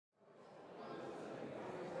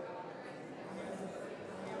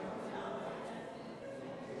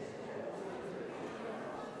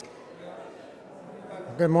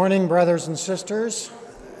Good morning, brothers and sisters.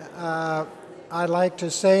 I'd like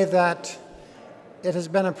to say that it has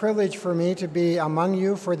been a privilege for me to be among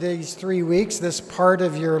you for these 3 weeks, this part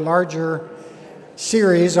of your larger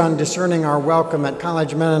series on discerning our welcome at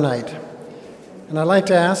College Mennonite. And I'd like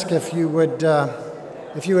to ask if you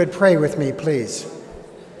would pray with me, please.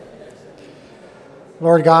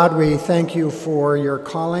 Lord God, we thank you for your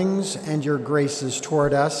callings and your graces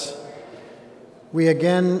toward us. We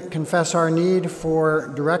again confess our need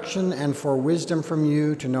for direction and for wisdom from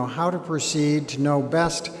you to know how to proceed, to know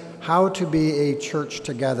best how to be a church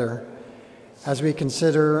together as we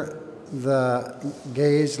consider the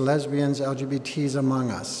gays, lesbians, LGBTs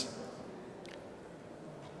among us.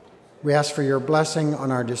 We ask for your blessing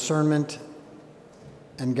on our discernment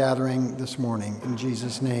and gathering this morning. In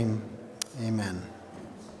Jesus' name, amen.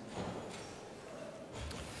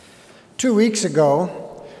 2 weeks ago,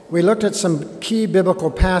 we looked at some key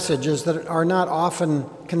biblical passages that are not often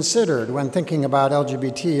considered when thinking about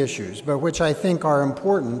LGBT issues, but which I think are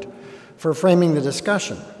important for framing the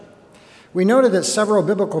discussion. We noted that several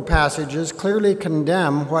biblical passages clearly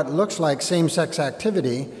condemn what looks like same-sex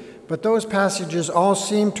activity, but those passages all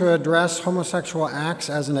seem to address homosexual acts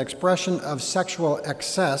as an expression of sexual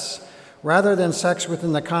excess rather than sex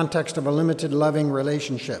within the context of a limited loving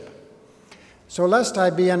relationship. So lest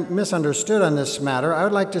I be misunderstood on this matter, I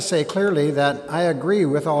would like to say clearly that I agree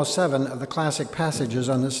with all 7 of the classic passages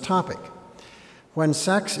on this topic. When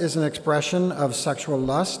sex is an expression of sexual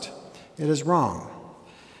lust, it is wrong.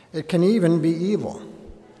 It can even be evil.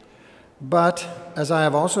 But, as I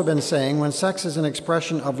have also been saying, when sex is an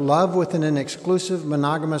expression of love within an exclusive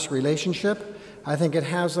monogamous relationship, I think it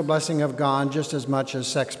has the blessing of God just as much as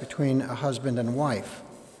sex between a husband and wife.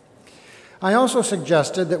 I also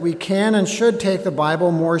suggested that we can and should take the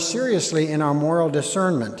Bible more seriously in our moral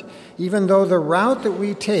discernment, even though the route that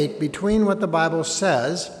we take between what the Bible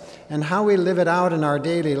says and how we live it out in our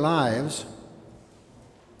daily lives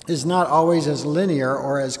is not always as linear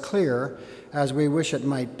or as clear as we wish it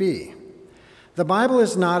might be. The Bible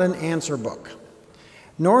is not an answer book,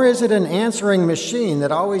 nor is it an answering machine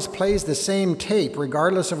that always plays the same tape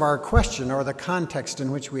regardless of our question or the context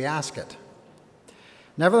in which we ask it.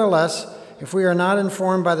 Nevertheless, if we are not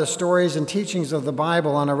informed by the stories and teachings of the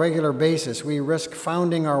Bible on a regular basis, we risk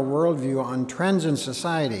founding our worldview on trends in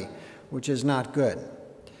society, which is not good.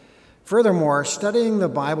 Furthermore, studying the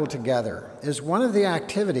Bible together is one of the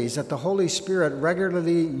activities that the Holy Spirit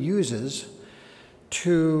regularly uses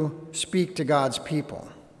to speak to God's people.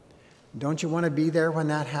 Don't you want to be there when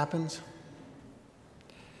that happens?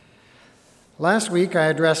 Last week, I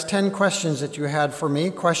addressed 10 questions that you had for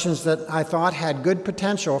me, questions that I thought had good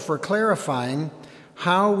potential for clarifying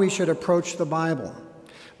how we should approach the Bible.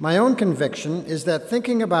 My own conviction is that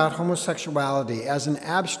thinking about homosexuality as an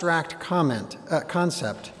abstract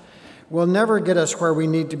concept will never get us where we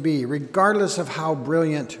need to be, regardless of how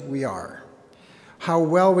brilliant we are, how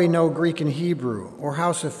well we know Greek and Hebrew, or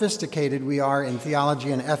how sophisticated we are in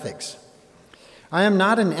theology and ethics. I am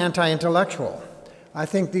not an anti-intellectual. I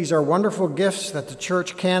think these are wonderful gifts that the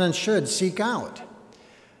church can and should seek out.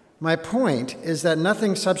 My point is that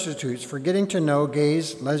nothing substitutes for getting to know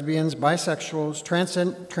gays, lesbians, bisexuals,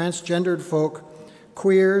 transgendered folk,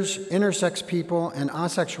 queers, intersex people, and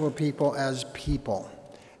asexual people,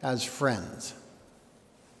 as friends.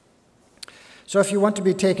 So if you want to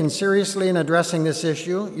be taken seriously in addressing this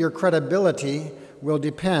issue, your credibility will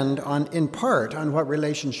depend in part on what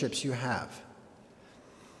relationships you have.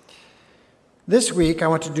 This week, I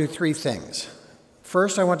want to do 3 things.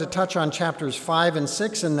 First, I want to touch on chapters 5 and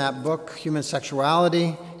 6 in that book, Human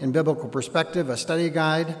Sexuality in Biblical Perspective, a study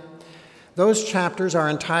guide. Those chapters are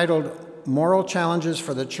entitled Moral Challenges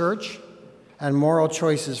for the Church and Moral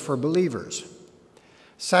Choices for Believers.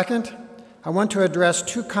 Second, I want to address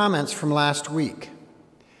 2 comments from last week.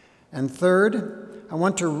 And third, I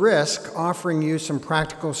want to risk offering you some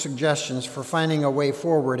practical suggestions for finding a way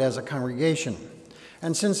forward as a congregation.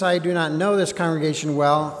 And since I do not know this congregation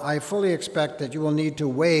well, I fully expect that you will need to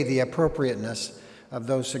weigh the appropriateness of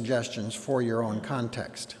those suggestions for your own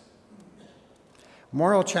context.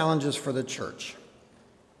 Moral challenges for the church.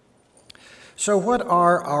 So what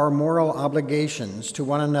are our moral obligations to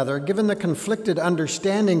one another, given the conflicted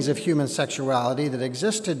understandings of human sexuality that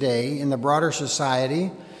exist today in the broader society,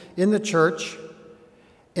 in the church,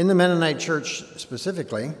 in the Mennonite church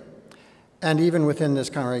specifically, and even within this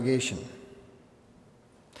congregation?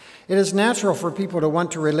 It is natural for people to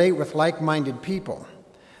want to relate with like-minded people.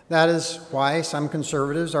 That is why some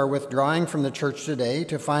conservatives are withdrawing from the church today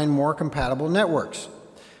to find more compatible networks.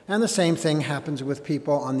 And the same thing happens with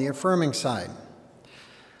people on the affirming side.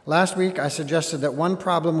 Last week, I suggested that one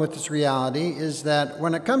problem with this reality is that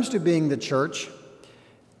when it comes to being the church,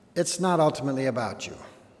 it's not ultimately about you.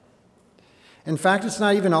 In fact, it's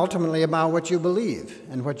not even ultimately about what you believe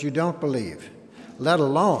and what you don't believe, let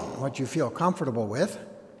alone what you feel comfortable with.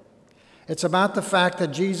 It's about the fact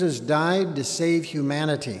that Jesus died to save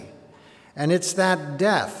humanity, and it's that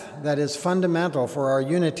death that is fundamental for our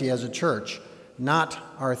unity as a church, not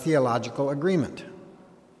our theological agreement.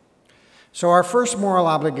 So our first moral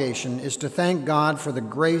obligation is to thank God for the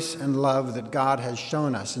grace and love that God has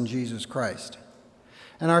shown us in Jesus Christ.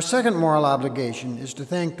 And our second moral obligation is to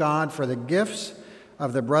thank God for the gifts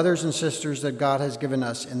of the brothers and sisters that God has given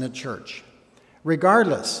us in the church,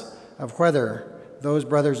 regardless of whether those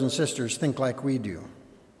brothers and sisters think like we do.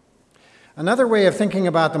 Another way of thinking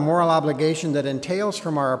about the moral obligation that entails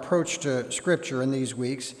from our approach to Scripture in these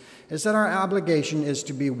weeks is that our obligation is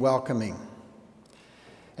to be welcoming.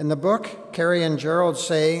 In the book, Carey and Gerald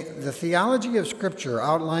say, the theology of Scripture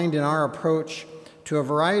outlined in our approach to a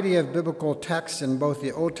variety of biblical texts in both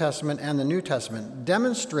the Old Testament and the New Testament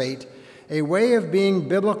demonstrate a way of being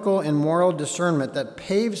biblical in moral discernment that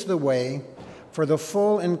paves the way for the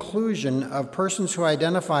full inclusion of persons who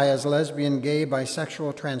identify as lesbian, gay,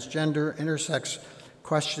 bisexual, transgender, intersex,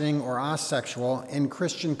 questioning, or asexual in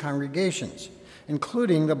Christian congregations,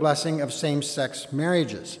 including the blessing of same-sex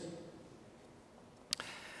marriages,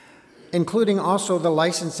 including also the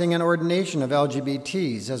licensing and ordination of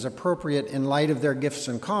LGBTs as appropriate in light of their gifts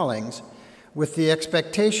and callings, with the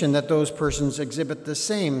expectation that those persons exhibit the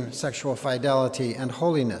same sexual fidelity and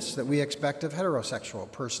holiness that we expect of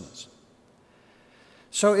heterosexual persons.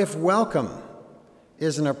 So if welcome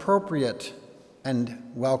is an appropriate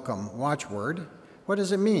and welcome watchword, what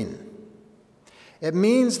does it mean? It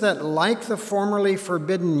means that like the formerly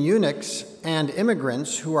forbidden eunuchs and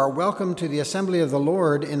immigrants who are welcome to the assembly of the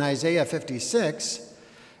Lord in Isaiah 56,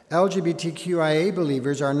 LGBTQIA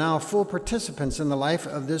believers are now full participants in the life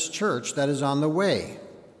of this church that is on the way.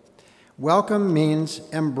 Welcome means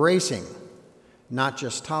embracing, not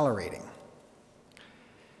just tolerating.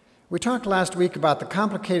 We talked last week about the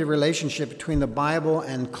complicated relationship between the Bible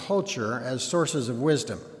and culture as sources of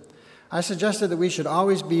wisdom. I suggested that we should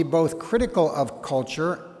always be both critical of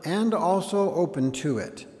culture and also open to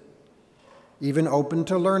it, even open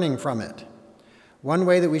to learning from it. One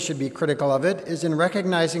way that we should be critical of it is in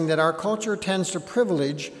recognizing that our culture tends to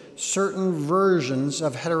privilege certain versions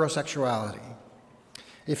of heterosexuality.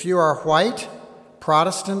 If you are white,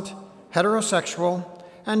 Protestant, heterosexual,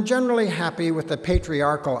 and generally happy with the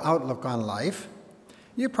patriarchal outlook on life,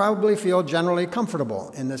 you probably feel generally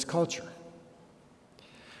comfortable in this culture.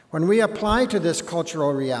 When we apply to this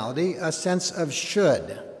cultural reality a sense of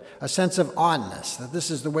should, a sense of oughtness, that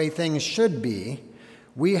this is the way things should be,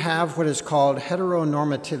 we have what is called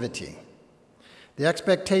heteronormativity, the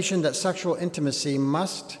expectation that sexual intimacy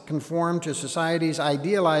must conform to society's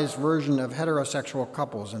idealized version of heterosexual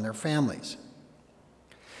couples and their families.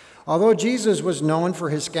 Although Jesus was known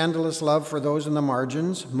for his scandalous love for those in the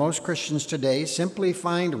margins, most Christians today simply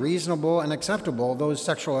find reasonable and acceptable those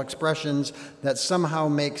sexual expressions that somehow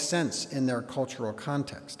make sense in their cultural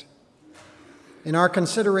context. In our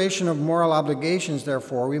consideration of moral obligations,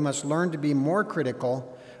 therefore, we must learn to be more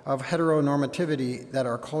critical of heteronormativity that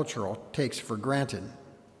our culture takes for granted.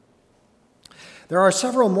 There are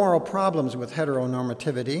several moral problems with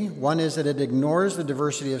heteronormativity. One is that it ignores the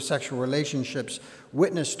diversity of sexual relationships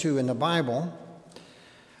witnessed to in the Bible.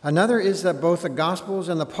 Another is that both the Gospels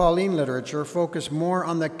and the Pauline literature focus more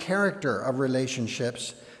on the character of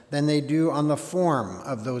relationships than they do on the form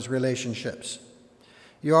of those relationships.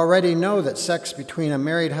 You already know that sex between a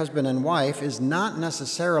married husband and wife is not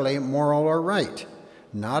necessarily moral or right,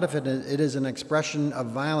 not if it is an expression of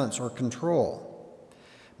violence or control.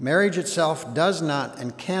 Marriage itself does not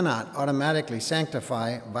and cannot automatically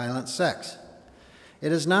sanctify violent sex.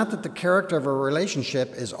 It is not that the character of a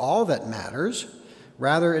relationship is all that matters.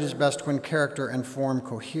 Rather, it is best when character and form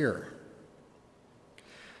cohere.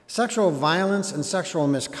 Sexual violence and sexual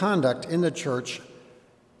misconduct in the church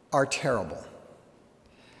are terrible.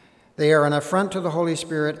 They are an affront to the Holy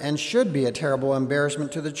Spirit and should be a terrible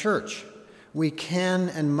embarrassment to the church. We can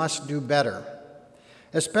and must do better.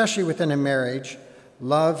 Especially within a marriage,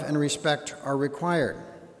 love and respect are required.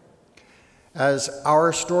 As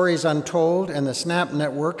Our Stories Untold and the SNAP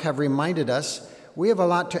Network have reminded us, we have a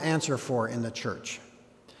lot to answer for in the church,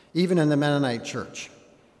 even in the Mennonite church.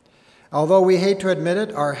 Although we hate to admit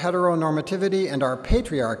it, our heteronormativity and our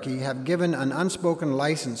patriarchy have given an unspoken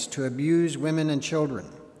license to abuse women and children.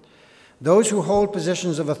 Those who hold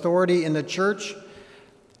positions of authority in the church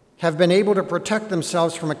have been able to protect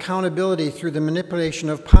themselves from accountability through the manipulation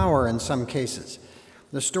of power in some cases.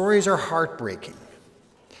 The stories are heartbreaking.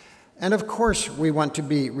 And of course, we want to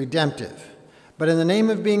be redemptive. But in the name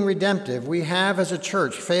of being redemptive, we have, as a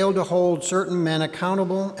church, failed to hold certain men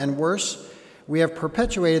accountable, and worse, we have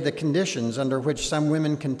perpetuated the conditions under which some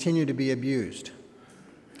women continue to be abused.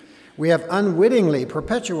 We have unwittingly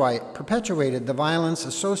perpetuated the violence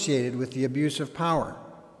associated with the abuse of power.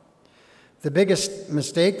 The biggest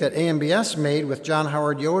mistake that AMBS made with John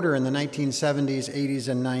Howard Yoder in the 1970s, 80s,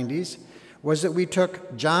 and 90s was that we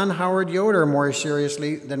took John Howard Yoder more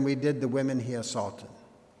seriously than we did the women he assaulted.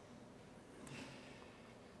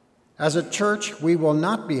 As a church, we will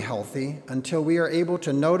not be healthy until we are able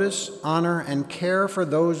to notice, honor, and care for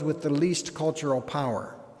those with the least cultural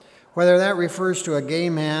power, whether that refers to a gay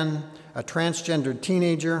man, a transgendered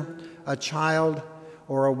teenager, a child,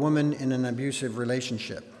 or a woman in an abusive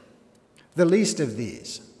relationship. The least of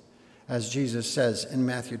these, as Jesus says in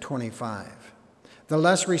Matthew 25. The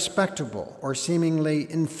less respectable or seemingly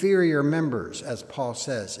inferior members, as Paul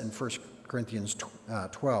says in 1 Corinthians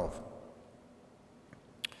 12.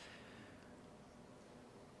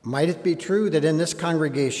 Might it be true that in this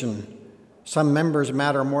congregation some members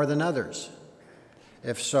matter more than others?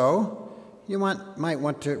 If so, you might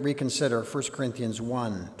want to reconsider 1 Corinthians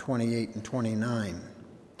 1, 28 and 29.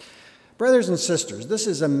 Brothers and sisters, this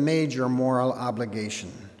is a major moral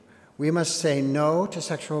obligation. We must say no to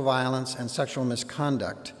sexual violence and sexual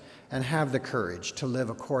misconduct and have the courage to live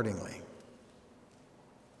accordingly.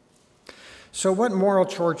 So what moral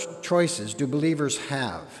choices do believers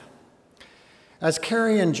have? As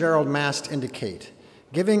Carrie and Gerald Mast indicate,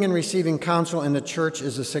 giving and receiving counsel in the church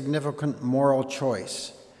is a significant moral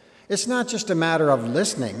choice. It's not just a matter of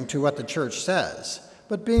listening to what the church says,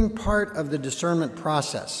 but being part of the discernment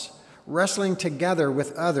process, wrestling together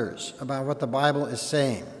with others about what the Bible is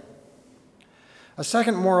saying. A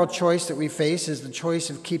second moral choice that we face is the choice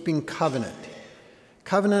of keeping covenant.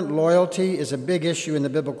 Covenant loyalty is a big issue in the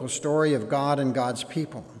biblical story of God and God's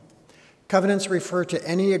people. Covenants refer to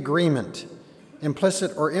any agreement,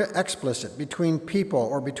 implicit or explicit, between people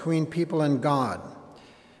or between people and God.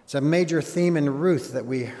 It's a major theme in Ruth that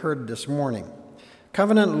we heard this morning.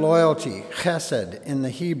 Covenant loyalty, chesed in the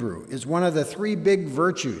Hebrew, is one of the three big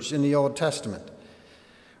virtues in the Old Testament,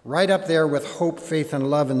 right up there with hope, faith,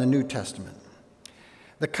 and love in the New Testament.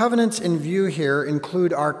 The covenants in view here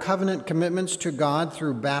include our covenant commitments to God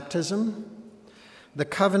through baptism, the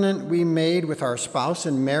covenant we made with our spouse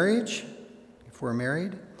in marriage, if we're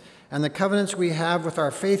married, and the covenants we have with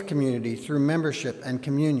our faith community through membership and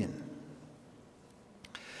communion.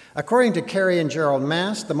 According to Carrie and Gerald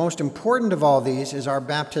Mast, the most important of all these is our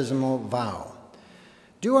baptismal vow.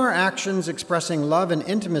 Do our actions expressing love and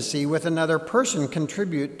intimacy with another person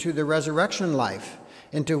contribute to the resurrection life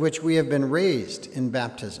into which we have been raised in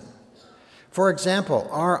baptism? For example,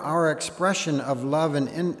 are our expressions of love and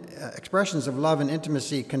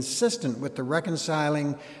intimacy consistent with the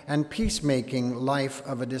reconciling and peacemaking life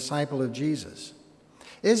of a disciple of Jesus?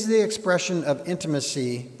 Is the expression of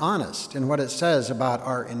intimacy honest in what it says about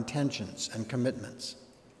our intentions and commitments?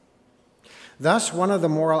 Thus, one of the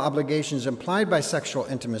moral obligations implied by sexual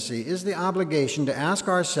intimacy is the obligation to ask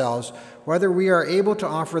ourselves whether we are able to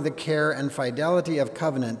offer the care and fidelity of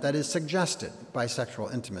covenant that is suggested by sexual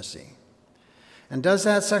intimacy. And does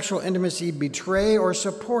that sexual intimacy betray or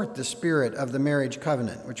support the spirit of the marriage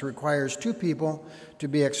covenant, which requires two people to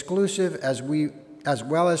be exclusive as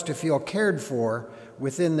well as to feel cared for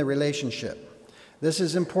within the relationship? This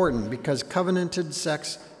is important because covenanted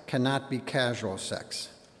sex cannot be casual sex.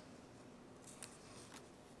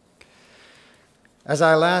 As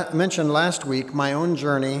I mentioned last week, my own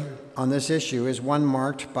journey on this issue is one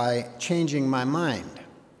marked by changing my mind.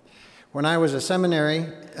 When I was in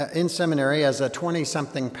seminary as a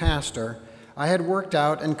 20-something pastor, I had worked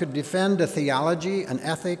out and could defend a theology, an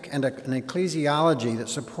ethic, and an ecclesiology that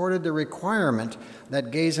supported the requirement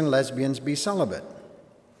that gays and lesbians be celibate.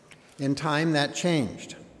 In time, that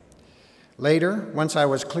changed. Later, once I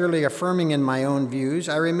was clearly affirming in my own views,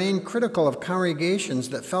 I remained critical of congregations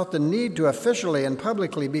that felt the need to officially and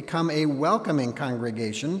publicly become a welcoming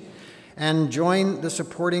congregation and join the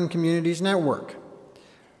Supporting Communities Network.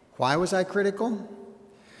 Why was I critical?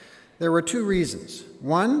 There were two reasons.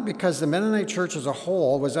 One, because the Mennonite Church as a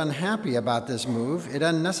whole was unhappy about this move. It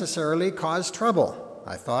unnecessarily caused trouble,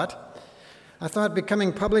 I thought. I thought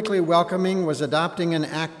becoming publicly welcoming was adopting an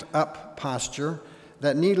act-up posture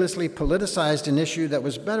that needlessly politicized an issue that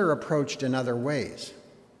was better approached in other ways.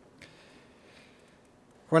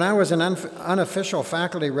 When I was an unofficial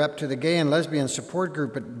faculty rep to the gay and lesbian support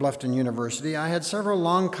group at Bluffton University, I had several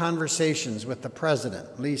long conversations with the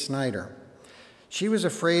president, Lee Snyder. She was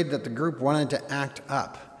afraid that the group wanted to act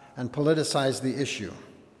up, and politicize the issue.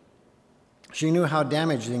 She knew how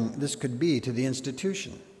damaging this could be to the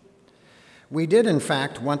institution. We did, in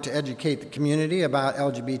fact, want to educate the community about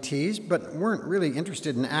LGBTs, but weren't really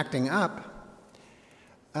interested in acting up.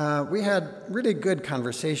 We had really good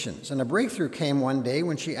conversations, and a breakthrough came one day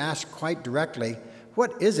when she asked quite directly,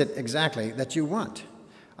 "What is it exactly that you want?"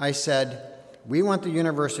 I said, "We want the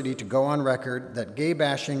university to go on record that gay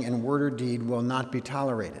bashing in word or deed will not be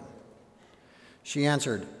tolerated." She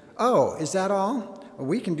answered, "Oh, is that all? Well,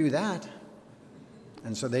 we can do that."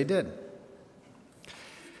 And so they did.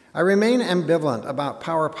 I remain ambivalent about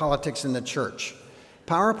power politics in the church.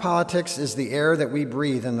 Power politics is the air that we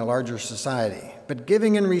breathe in the larger society, but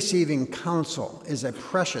giving and receiving counsel is a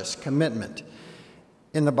precious commitment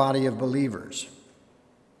in the body of believers.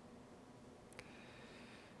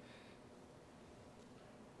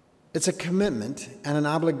 It's a commitment and an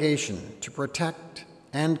obligation to protect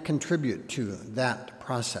and contribute to that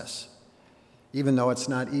process, even though it's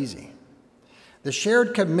not easy. The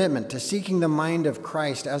shared commitment to seeking the mind of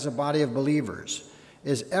Christ as a body of believers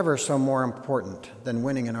is ever so more important than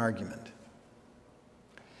winning an argument.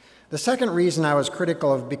 The second reason I was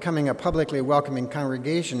critical of becoming a publicly welcoming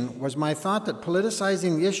congregation was my thought that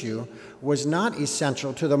politicizing the issue was not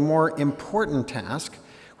essential to the more important task,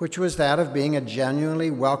 which was that of being a genuinely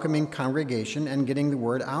welcoming congregation and getting the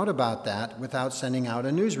word out about that without sending out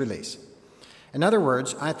a news release. In other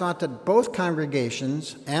words, I thought that both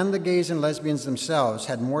congregations and the gays and lesbians themselves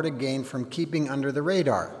had more to gain from keeping under the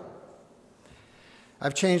radar.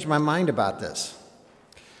 I've changed my mind about this.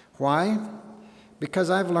 Why? Because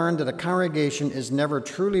I've learned that a congregation is never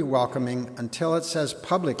truly welcoming until it says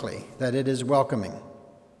publicly that it is welcoming.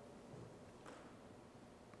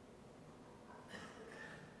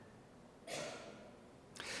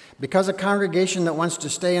 Because a congregation that wants to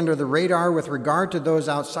stay under the radar with regard to those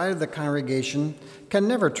outside of the congregation can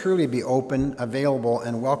never truly be open, available,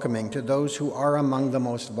 and welcoming to those who are among the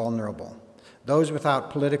most vulnerable, those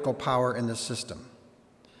without political power in the system.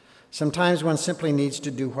 Sometimes one simply needs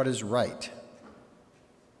to do what is right.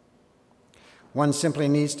 One simply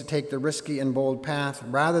needs to take the risky and bold path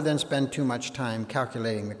rather than spend too much time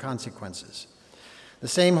calculating the consequences. The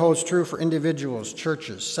same holds true for individuals,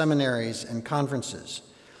 churches, seminaries, and conferences.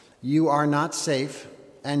 You are not safe,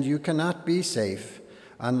 and you cannot be safe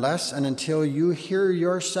unless and until you hear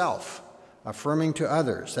yourself affirming to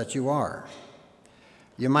others that you are.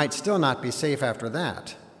 You might still not be safe after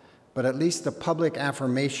that, but at least the public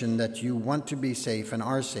affirmation that you want to be safe and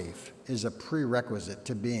are safe is a prerequisite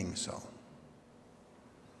to being so.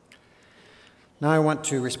 Now I want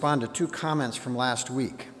to respond to two comments from last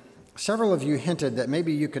week. Several of you hinted that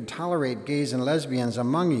maybe you could tolerate gays and lesbians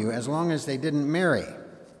among you as long as they didn't marry.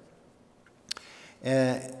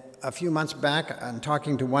 A few months back, I'm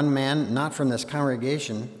talking to one man, not from this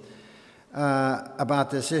congregation,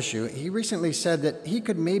 about this issue. He recently said that he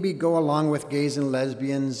could maybe go along with gays and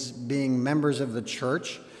lesbians being members of the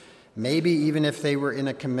church, maybe even if they were in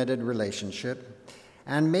a committed relationship,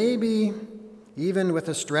 and maybe even with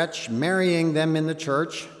a stretch, marrying them in the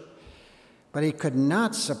church, but he could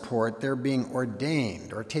not support their being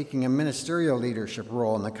ordained or taking a ministerial leadership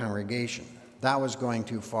role in the congregation. That was going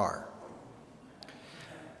too far.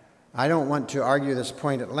 I don't want to argue this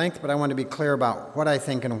point at length, but I want to be clear about what I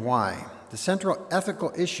think and why. The central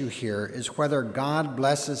ethical issue here is whether God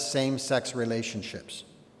blesses same-sex relationships.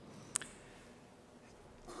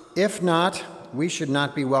 If not, we should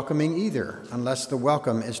not be welcoming either, unless the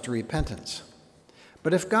welcome is to repentance.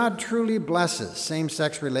 But if God truly blesses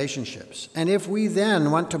same-sex relationships, and if we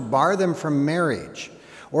then want to bar them from marriage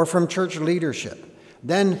or from church leadership,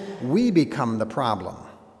 then we become the problem,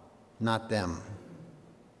 not them.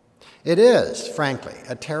 It is, frankly,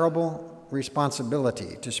 a terrible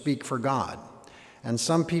responsibility to speak for God, and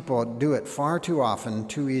some people do it far too often,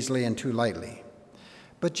 too easily, and too lightly.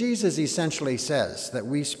 But Jesus essentially says that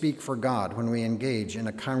we speak for God when we engage in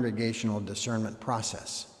a congregational discernment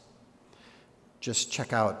process. Just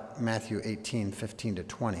check out Matthew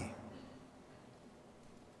 18:15-20.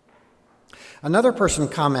 Another person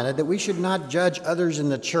commented that we should not judge others in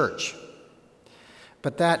the church,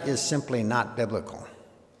 but that is simply not biblical.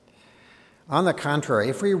 On the contrary,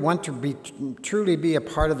 if we want to truly be a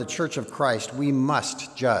part of the Church of Christ, we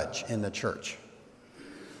must judge in the church.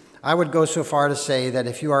 I would go so far to say that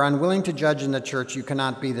if you are unwilling to judge in the church, you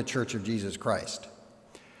cannot be the Church of Jesus Christ.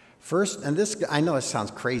 First, and this, I know this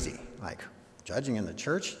sounds crazy, like judging in the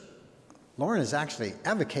church. Lauren is actually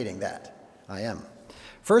advocating that. I am.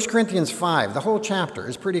 1 Corinthians 5, the whole chapter,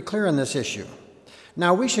 is pretty clear on this issue.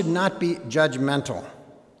 Now, we should not be judgmental.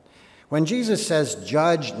 When Jesus says,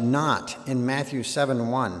 "Judge not," in Matthew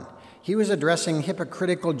 7:1, he was addressing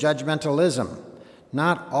hypocritical judgmentalism,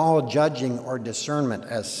 not all judging or discernment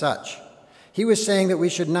as such. He was saying that we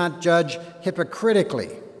should not judge hypocritically.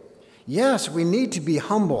 Yes, we need to be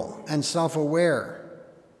humble and self-aware.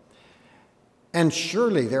 And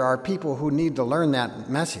surely there are people who need to learn that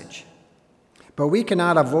message. But we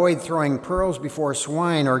cannot avoid throwing pearls before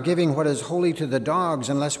swine or giving what is holy to the dogs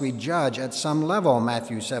unless we judge at some level,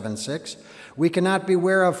 Matthew 7:6. We cannot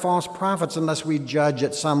beware of false prophets unless we judge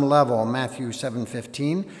at some level, Matthew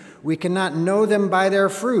 7:15. We cannot know them by their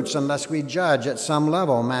fruits unless we judge at some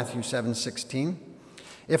level, Matthew 7:16.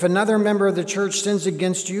 If another member of the church sins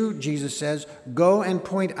against you, Jesus says, go and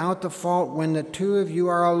point out the fault when the two of you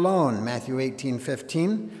are alone, Matthew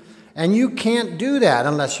 18:15. And you can't do that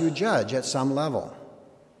unless you judge at some level.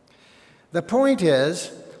 The point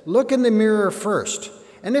is, look in the mirror first.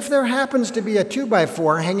 And if there happens to be a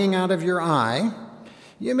 2x4 hanging out of your eye,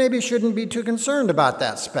 you maybe shouldn't be too concerned about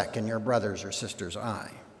that speck in your brother's or sister's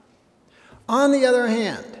eye. On the other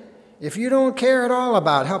hand, if you don't care at all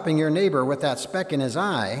about helping your neighbor with that speck in his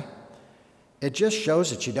eye, it just shows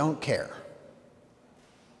that you don't care.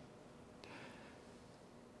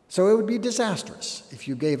 So it would be disastrous if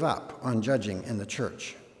you gave up on judging in the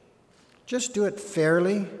church. Just do it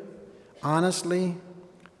fairly, honestly,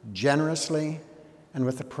 generously, and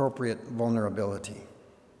with appropriate vulnerability.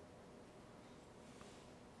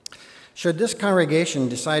 Should this congregation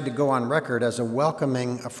decide to go on record as a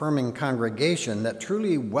welcoming, affirming congregation that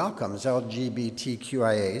truly welcomes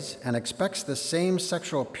LGBTQIAs and expects the same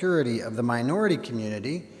sexual purity of the minority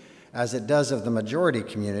community as it does of the majority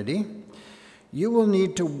community, you will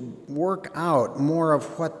need to work out more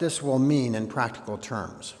of what this will mean in practical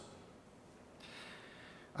terms.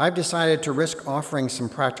 I've decided to risk offering some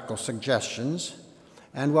practical suggestions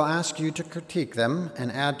and will ask you to critique them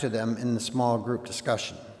and add to them in the small group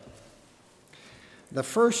discussion. The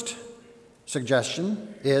first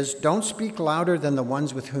suggestion is don't speak louder than the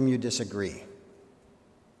ones with whom you disagree.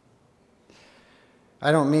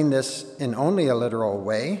 I don't mean this in only a literal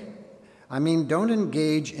way. I mean, don't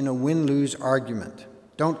engage in a win-lose argument.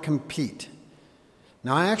 Don't compete.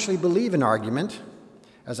 Now, I actually believe in argument.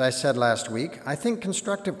 As I said last week, I think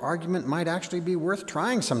constructive argument might actually be worth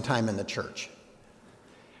trying sometime in the church,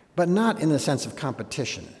 but not in the sense of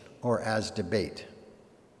competition or as debate.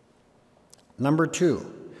 Number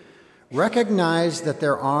 2, recognize that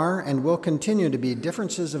there are and will continue to be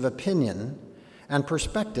differences of opinion and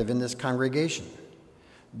perspective in this congregation.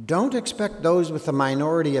 Don't expect those with a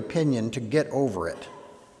minority opinion to get over it.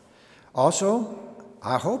 Also,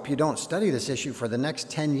 I hope you don't study this issue for the next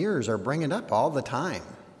 10 years or bring it up all the time.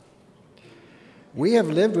 We have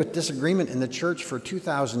lived with disagreement in the church for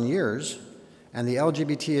 2,000 years, and the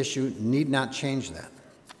LGBT issue need not change that.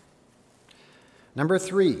 Number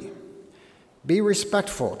 3, be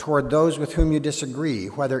respectful toward those with whom you disagree,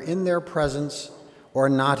 whether in their presence or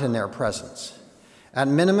not in their presence. At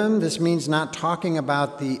minimum, this means not talking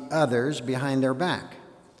about the others behind their back.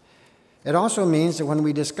 It also means that when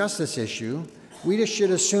we discuss this issue, we just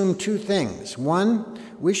should assume 2 things. 1,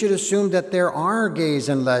 we should assume that there are gays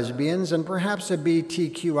and lesbians and perhaps a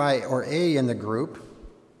BTQI or A in the group,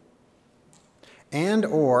 and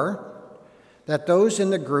or that those in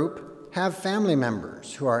the group have family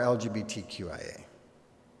members who are LGBTQIA.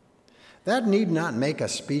 That need not make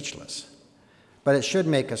us speechless, but it should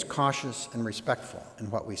make us cautious and respectful in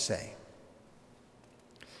what we say.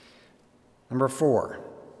 Number 4,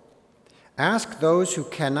 ask those who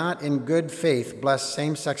cannot in good faith bless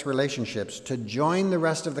same-sex relationships to join the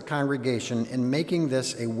rest of the congregation in making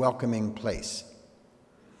this a welcoming place.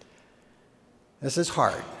 This is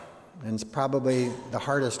hard, and it's probably the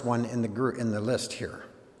hardest one in the list here.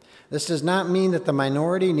 This does not mean that the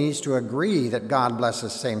minority needs to agree that God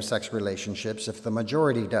blesses same-sex relationships if the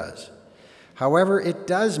majority does. However, it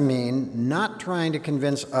does mean not trying to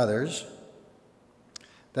convince others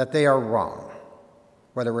that they are wrong,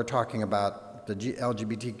 whether we're talking about the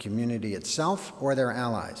LGBT community itself or their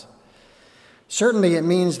allies. Certainly, it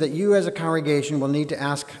means that you as a congregation will need to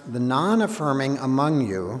ask the non-affirming among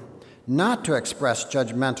you not to express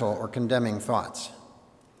judgmental or condemning thoughts.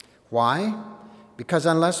 Why? Because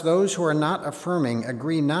unless those who are not affirming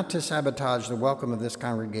agree not to sabotage the welcome of this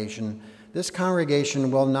congregation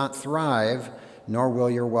will not thrive, nor will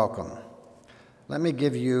your welcome. Let me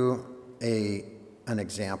give you an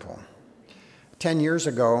example. 10 years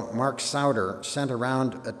ago, Mark Sauter sent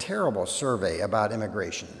around a terrible survey about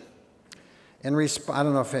immigration. I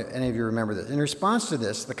don't know if any of you remember this. In response to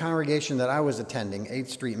this, the congregation that I was attending, 8th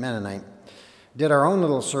Street Mennonite, did our own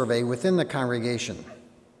little survey within the congregation.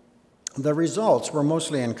 The results were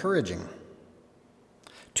mostly encouraging.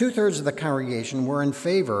 2/3 of the congregation were in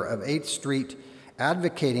favor of 8th Street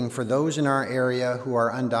advocating for those in our area who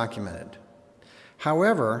are undocumented.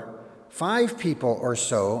 However, 5 people or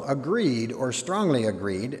so agreed or strongly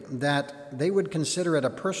agreed that they would consider it a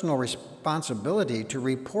personal responsibility to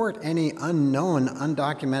report any unknown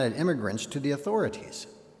undocumented immigrants to the authorities.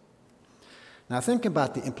 Now think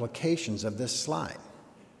about the implications of this slide.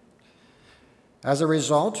 As a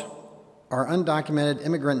result, our undocumented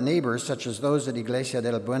immigrant neighbors, such as those at Iglesia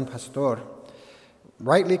del Buen Pastor,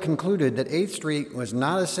 rightly concluded that 8th Street was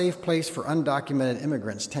not a safe place for undocumented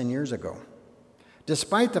immigrants 10 years ago,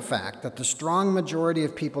 despite the fact that the strong majority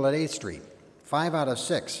of people at 8th Street, 5 out of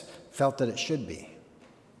 6, felt that it should be.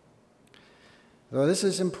 Though this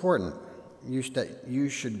is important, you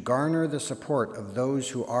should garner the support of those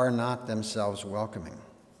who are not themselves welcoming.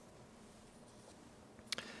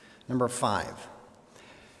 Number 5,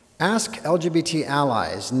 ask LGBT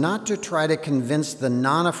allies not to try to convince the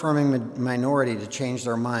non-affirming minority to change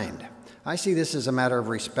their mind. I see this as a matter of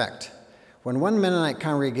respect. When one Mennonite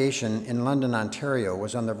congregation in London, Ontario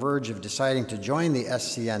was on the verge of deciding to join the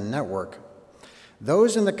SCN network,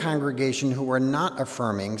 those in the congregation who were not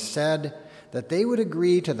affirming said that they would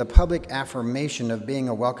agree to the public affirmation of being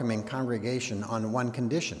a welcoming congregation on one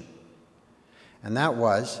condition, and that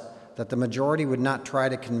was that the majority would not try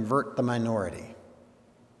to convert the minority.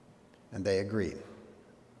 And they agreed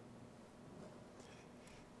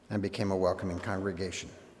and became a welcoming congregation.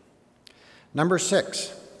 Number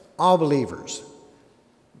 6, all believers,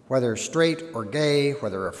 whether straight or gay,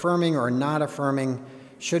 whether affirming or not affirming,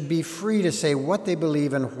 should be free to say what they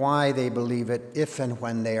believe and why they believe it if and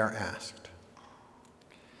when they are asked.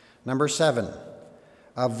 Number 7,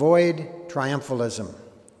 avoid triumphalism.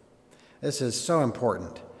 This is so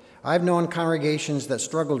important. I've known congregations that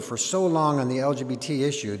struggled for so long on the LGBT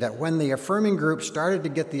issue that when the affirming group started to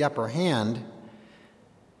get the upper hand,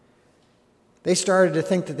 they started to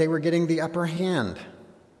think that they were getting the upper hand.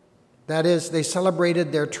 That is, they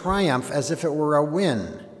celebrated their triumph as if it were a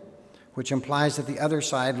win, which implies that the other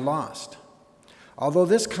side lost. Although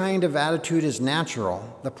this kind of attitude is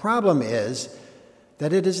natural, the problem is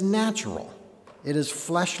that it is natural. It is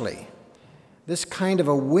fleshly. This kind of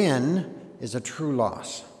a win is a true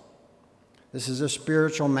loss. This is a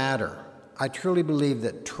spiritual matter. I truly believe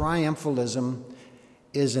that triumphalism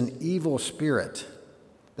is an evil spirit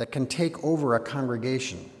that can take over a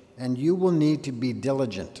congregation, and you will need to be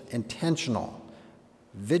diligent, intentional,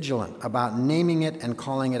 vigilant about naming it and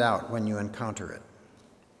calling it out when you encounter it.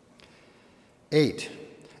 8,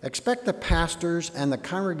 expect the pastors and the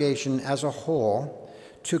congregation as a whole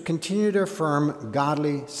to continue to affirm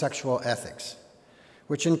godly sexual ethics,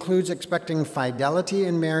 which includes expecting fidelity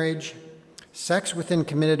in marriage, sex within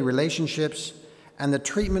committed relationships, and the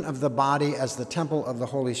treatment of the body as the temple of the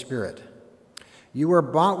Holy Spirit. You were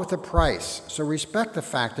bought with a price, so respect the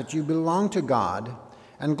fact that you belong to God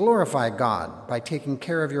and glorify God by taking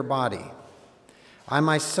care of your body. I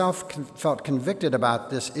myself felt convicted about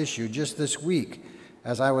this issue just this week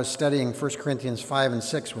as I was studying 1 Corinthians 5 and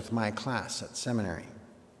 6 with my class at seminary.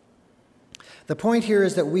 The point here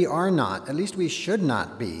is that we are not, at least we should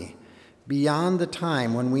not be, beyond the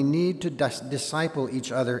time when we need to disciple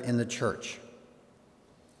each other in the church.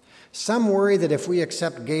 Some worry that if we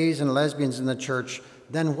accept gays and lesbians in the church,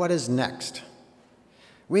 then what is next?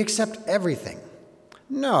 We accept everything.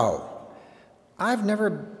 No, I've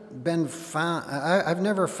never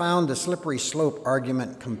found the slippery slope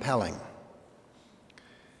argument compelling.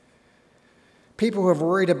 People who have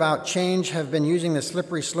worried about change have been using the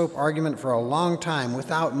slippery slope argument for a long time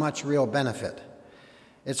without much real benefit.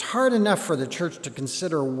 It's hard enough for the church to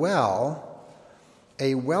consider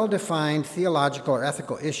a well-defined theological or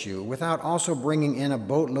ethical issue without also bringing in a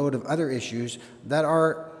boatload of other issues that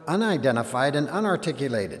are unidentified and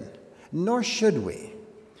unarticulated. Nor should we.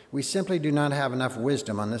 We simply do not have enough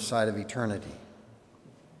wisdom on this side of eternity.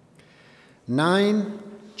 9,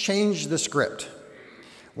 change the script.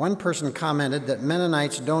 One person commented that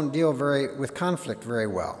Mennonites don't deal with conflict very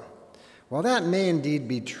well. While that may indeed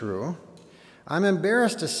be true, I'm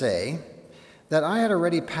embarrassed to say that I had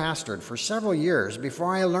already pastored for several years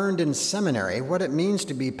before I learned in seminary what it means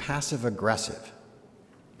to be passive-aggressive.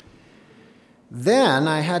 Then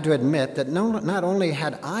I had to admit that not only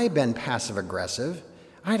had I been passive-aggressive,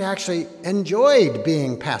 I'd actually enjoyed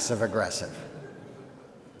being passive-aggressive.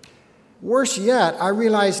 Worse yet, I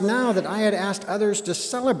realize now that I had asked others to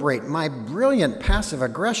celebrate my brilliant passive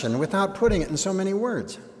aggression without putting it in so many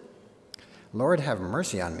words. Lord, have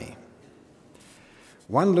mercy on me.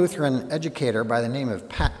 One Lutheran educator by the name of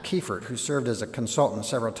Pat Kiefert, who served as a consultant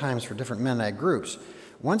several times for different Mennonite groups,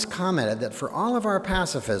 once commented that for all of our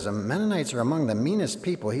pacifism, Mennonites are among the meanest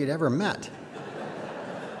people he'd ever met.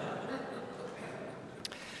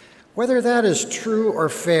 Whether that is true or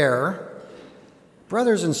fair,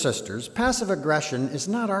 brothers and sisters, passive aggression is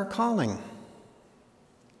not our calling,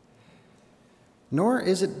 nor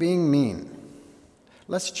is it being mean.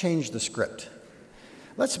 Let's change the script.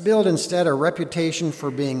 Let's build instead a reputation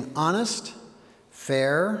for being honest,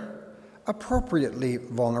 fair, appropriately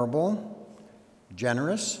vulnerable,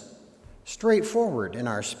 generous, straightforward in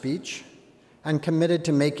our speech, and committed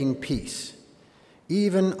to making peace,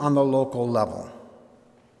 even on the local level.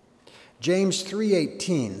 James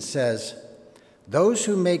 3:18 says, "Those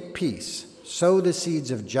who make peace sow the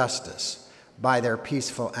seeds of justice by their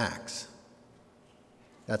peaceful acts."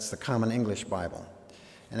 That's the Common English Bible.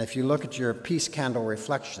 And if you look at your Peace Candle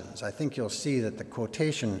reflections, I think you'll see that the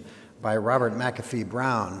quotation by Robert McAfee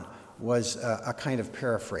Brown was a kind of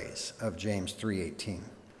paraphrase of James 3:18.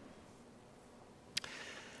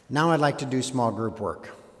 Now I'd like to do small group work.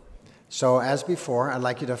 So as before, I'd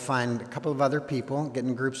like you to find a couple of other people, get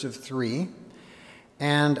in groups of 3,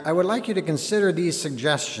 and I would like you to consider these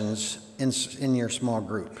suggestions in your small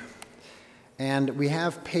group. And we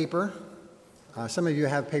have paper. Some of you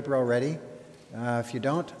have paper already. If you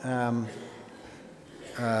don't,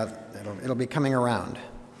 it'll be coming around.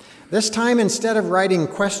 This time, instead of writing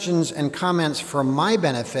questions and comments for my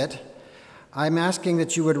benefit, I'm asking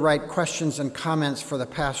that you would write questions and comments for the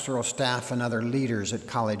pastoral staff and other leaders at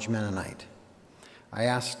College Mennonite. I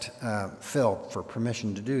asked Phil for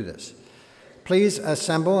permission to do this. Please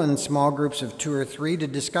assemble in small groups of 2 or 3 to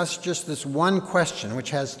discuss just this one question,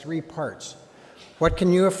 which has 3 parts. What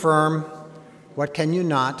can you affirm? What can you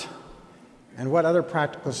not? And what other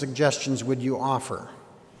practical suggestions would you offer?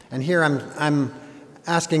 And here I'm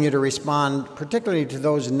asking you to respond particularly to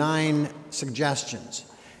those 9 suggestions.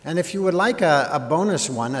 And if you would like a bonus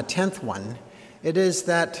one, a 10th one, it is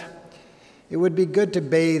that it would be good to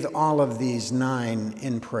bathe all of these 9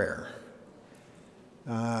 in prayer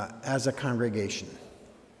as a congregation.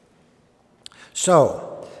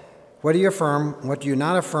 So, what do you affirm? What do you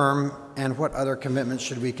not affirm? And what other commitments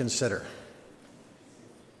should we consider?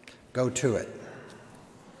 Go to it.